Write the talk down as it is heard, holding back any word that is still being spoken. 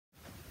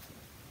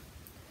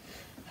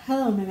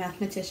Hello, my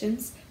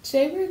mathematicians.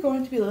 Today we're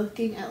going to be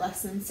looking at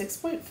lesson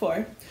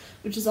 6.4,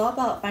 which is all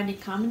about finding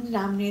common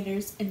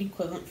denominators and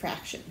equivalent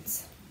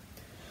fractions.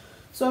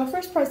 So our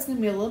first part is going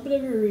to be a little bit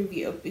of a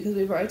review because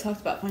we've already talked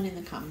about finding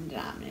the common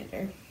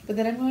denominator, but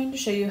then I'm going to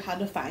show you how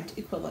to find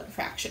equivalent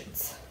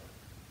fractions.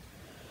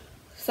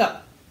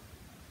 So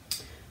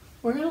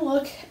we're going to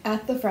look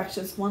at the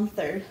fractions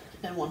 1/3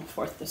 and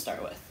 1/4 to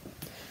start with.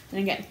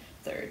 And again,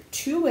 there are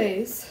two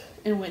ways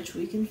in which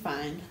we can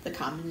find the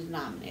common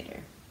denominator.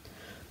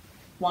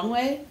 One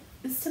way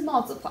is to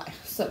multiply,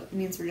 so it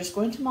means we're just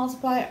going to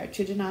multiply our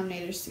two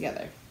denominators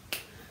together.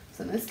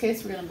 So in this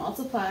case, we're going to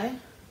multiply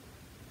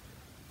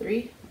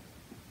 3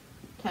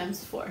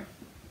 times 4,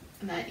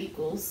 and that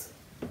equals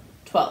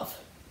 12.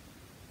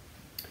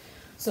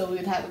 So we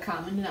would have a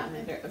common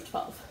denominator of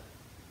 12.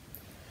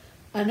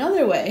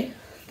 Another way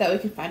that we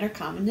can find our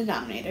common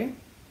denominator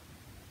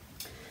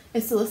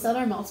is to list out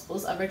our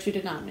multiples of our two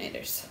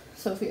denominators.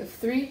 So if we have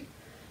 3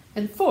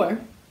 and 4,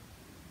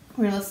 we're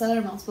going to list out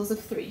our multiples of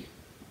 3.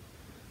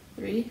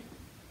 3,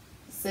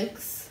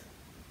 6,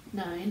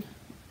 9,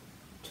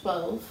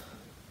 12,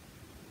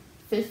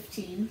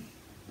 15,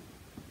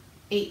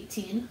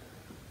 18,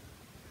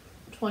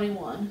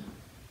 21,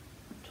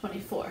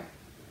 24.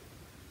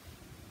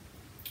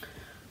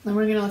 Then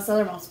we're going to list out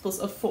our multiples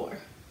of 4.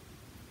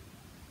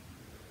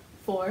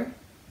 4,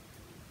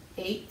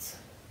 8,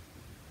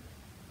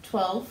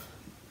 12,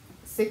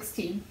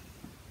 16,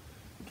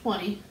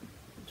 20,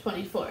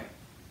 24.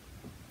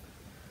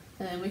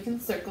 And then we can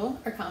circle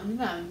our common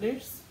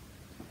denominators.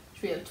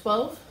 We have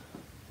 12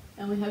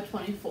 and we have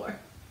 24.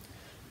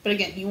 But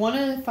again, you want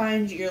to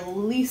find your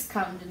least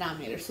common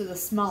denominator, so the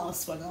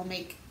smallest one. It'll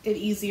make it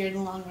easier in the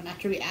long run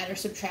after we add or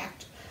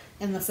subtract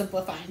in the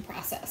simplifying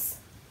process.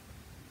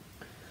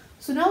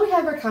 So now we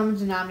have our common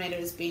denominator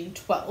as being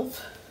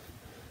 12.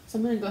 So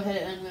I'm going to go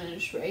ahead and I'm going to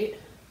just write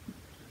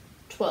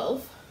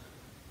 12.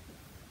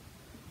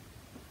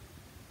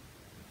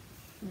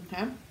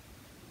 Okay.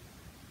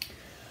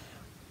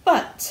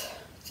 But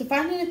to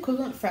find an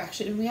equivalent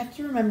fraction, we have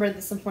to remember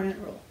this important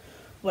rule.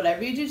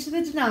 Whatever you do to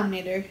the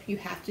denominator, you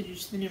have to do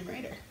to the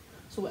numerator.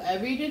 So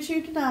whatever you do to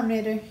your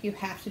denominator, you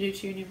have to do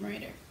to your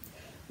numerator.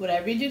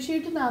 Whatever you do to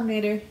your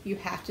denominator, you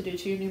have to do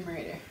to your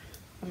numerator.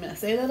 I'm going to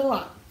say that a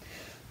lot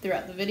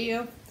throughout the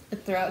video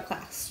and throughout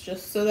class,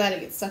 just so that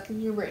it gets stuck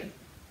in your brain.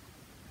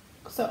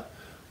 So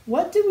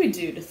what do we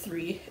do to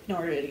 3 in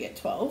order to get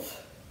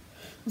 12?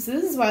 So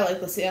this is why I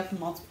like listing out the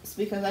multiples,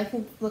 because I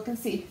can look and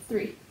see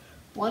 3.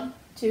 1,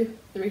 2,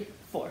 3,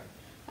 4.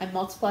 I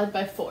multiplied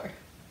by 4.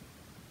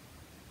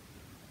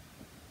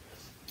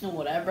 And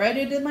whatever I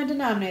do to my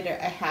denominator,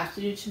 I have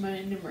to do to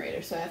my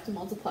numerator. So I have to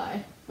multiply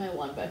my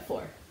 1 by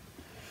 4.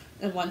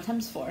 And 1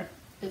 times 4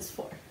 is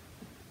 4.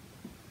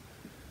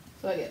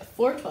 So I get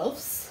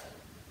 4/12.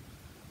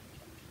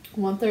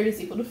 1/3 is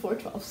equal to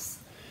 4/12.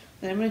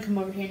 Then I'm going to come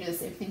over here and do the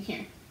same thing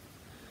here.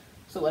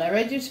 So whatever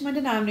I do to my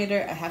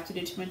denominator, I have to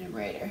do to my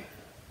numerator.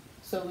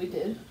 So we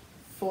did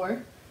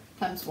 4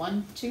 times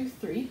 1, 2,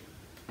 3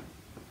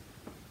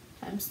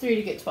 times 3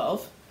 to get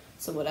 12.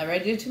 So whatever I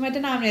do to my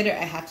denominator,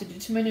 I have to do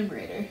to my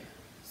numerator.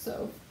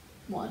 So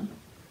 1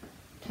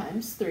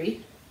 times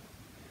 3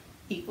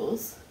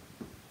 equals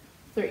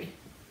 3.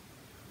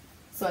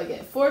 So I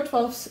get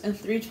 4/12 and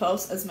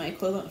 3/12 as my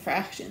equivalent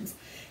fractions.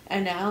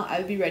 And now I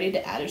would be ready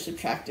to add or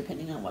subtract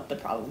depending on what the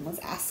problem was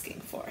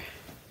asking for.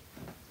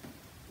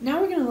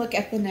 Now we're going to look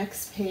at the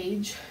next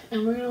page,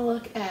 and we're going to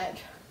look at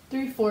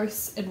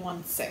 3/4 and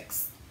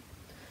 1/6.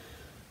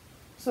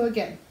 So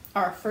again,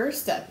 our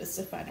first step is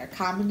to find our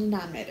common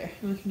denominator.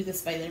 And we can do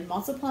this by either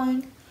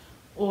multiplying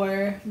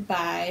or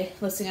by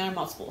listing out our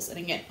multiples. And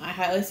again, I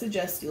highly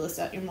suggest you list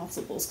out your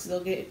multiples because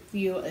they'll give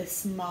you a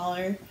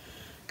smaller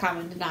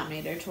common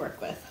denominator to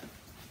work with.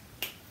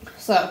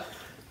 So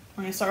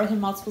we're going to start with the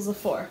multiples of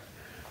 4.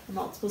 The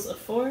multiples of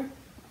 4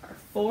 are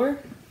 4,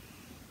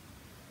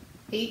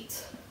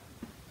 8,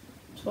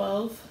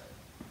 12,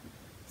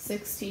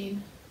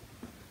 16,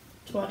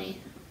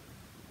 20,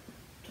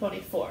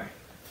 24.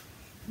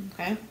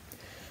 Okay?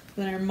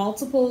 Then our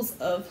multiples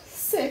of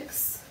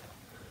 6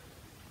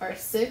 are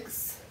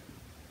 6,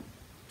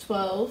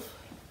 12,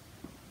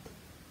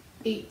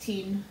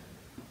 18,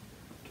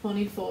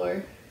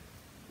 24,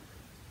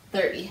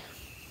 30.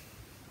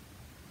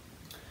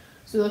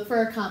 So we look for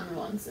our common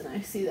ones, and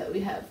I see that we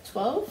have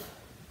 12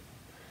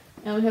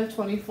 and we have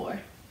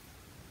 24.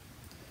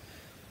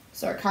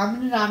 So our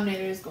common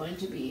denominator is going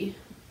to be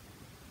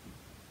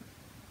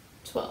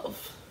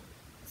 12.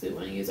 So we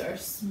want to use our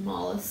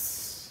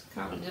smallest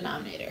common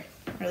denominator,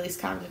 or least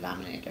common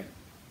denominator.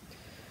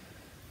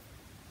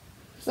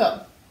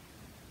 So,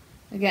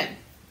 again,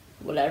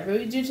 whatever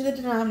we do to the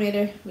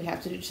denominator, we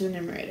have to do to the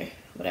numerator.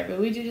 Whatever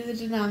we do to the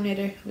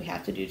denominator, we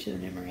have to do to the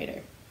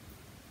numerator.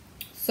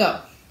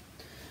 So,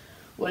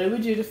 what did we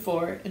do to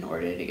 4 in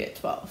order to get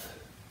 12?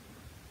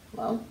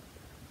 Well,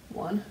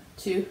 1,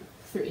 2,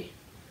 3.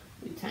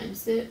 We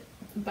times it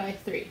by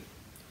 3.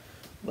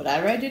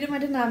 Whatever I do to my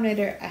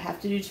denominator, I have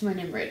to do to my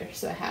numerator.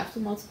 So I have to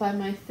multiply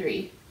my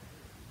 3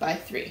 by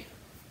 3.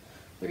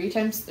 3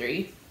 times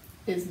 3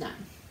 is 9.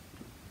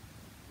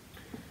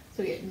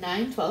 So we get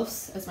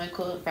 9/12 as my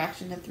equivalent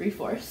fraction to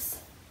 3/4.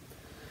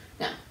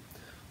 Now,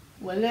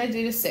 what did I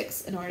do to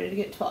 6 in order to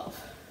get 12?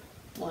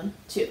 1,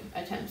 2.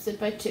 I times it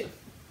by 2.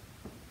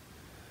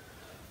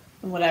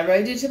 And whatever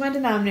I do to my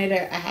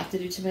denominator, I have to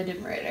do to my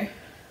numerator.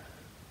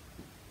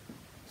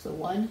 So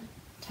 1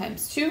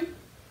 times 2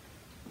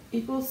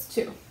 equals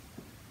 2.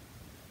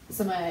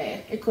 So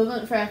my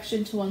equivalent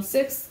fraction to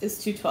 1/6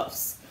 is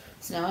 2/12.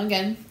 So now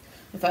again,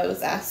 if I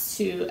was asked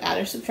to add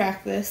or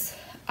subtract this,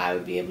 I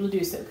would be able to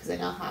do so because I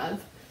now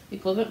have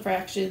equivalent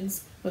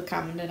fractions with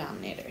common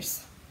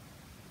denominators.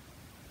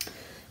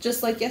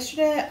 Just like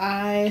yesterday,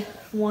 I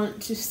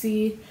want to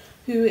see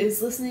who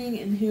is listening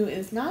and who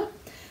is not.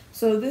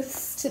 So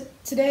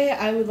today,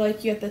 I would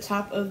like you at the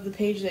top of the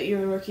page that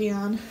you're working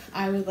on,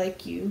 I would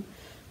like you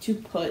to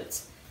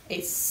put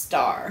a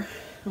star,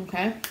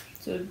 okay?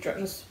 So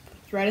just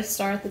write a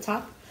star at the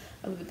top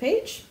of the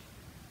page.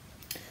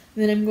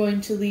 Then I'm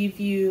going to leave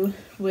you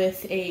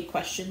with a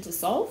question to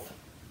solve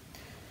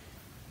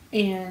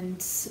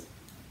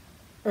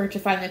or to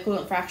find the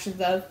equivalent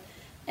fractions of,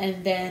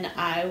 and then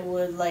I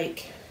would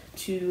like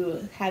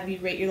to have you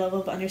rate your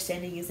level of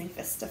understanding using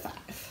FISTA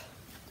 5.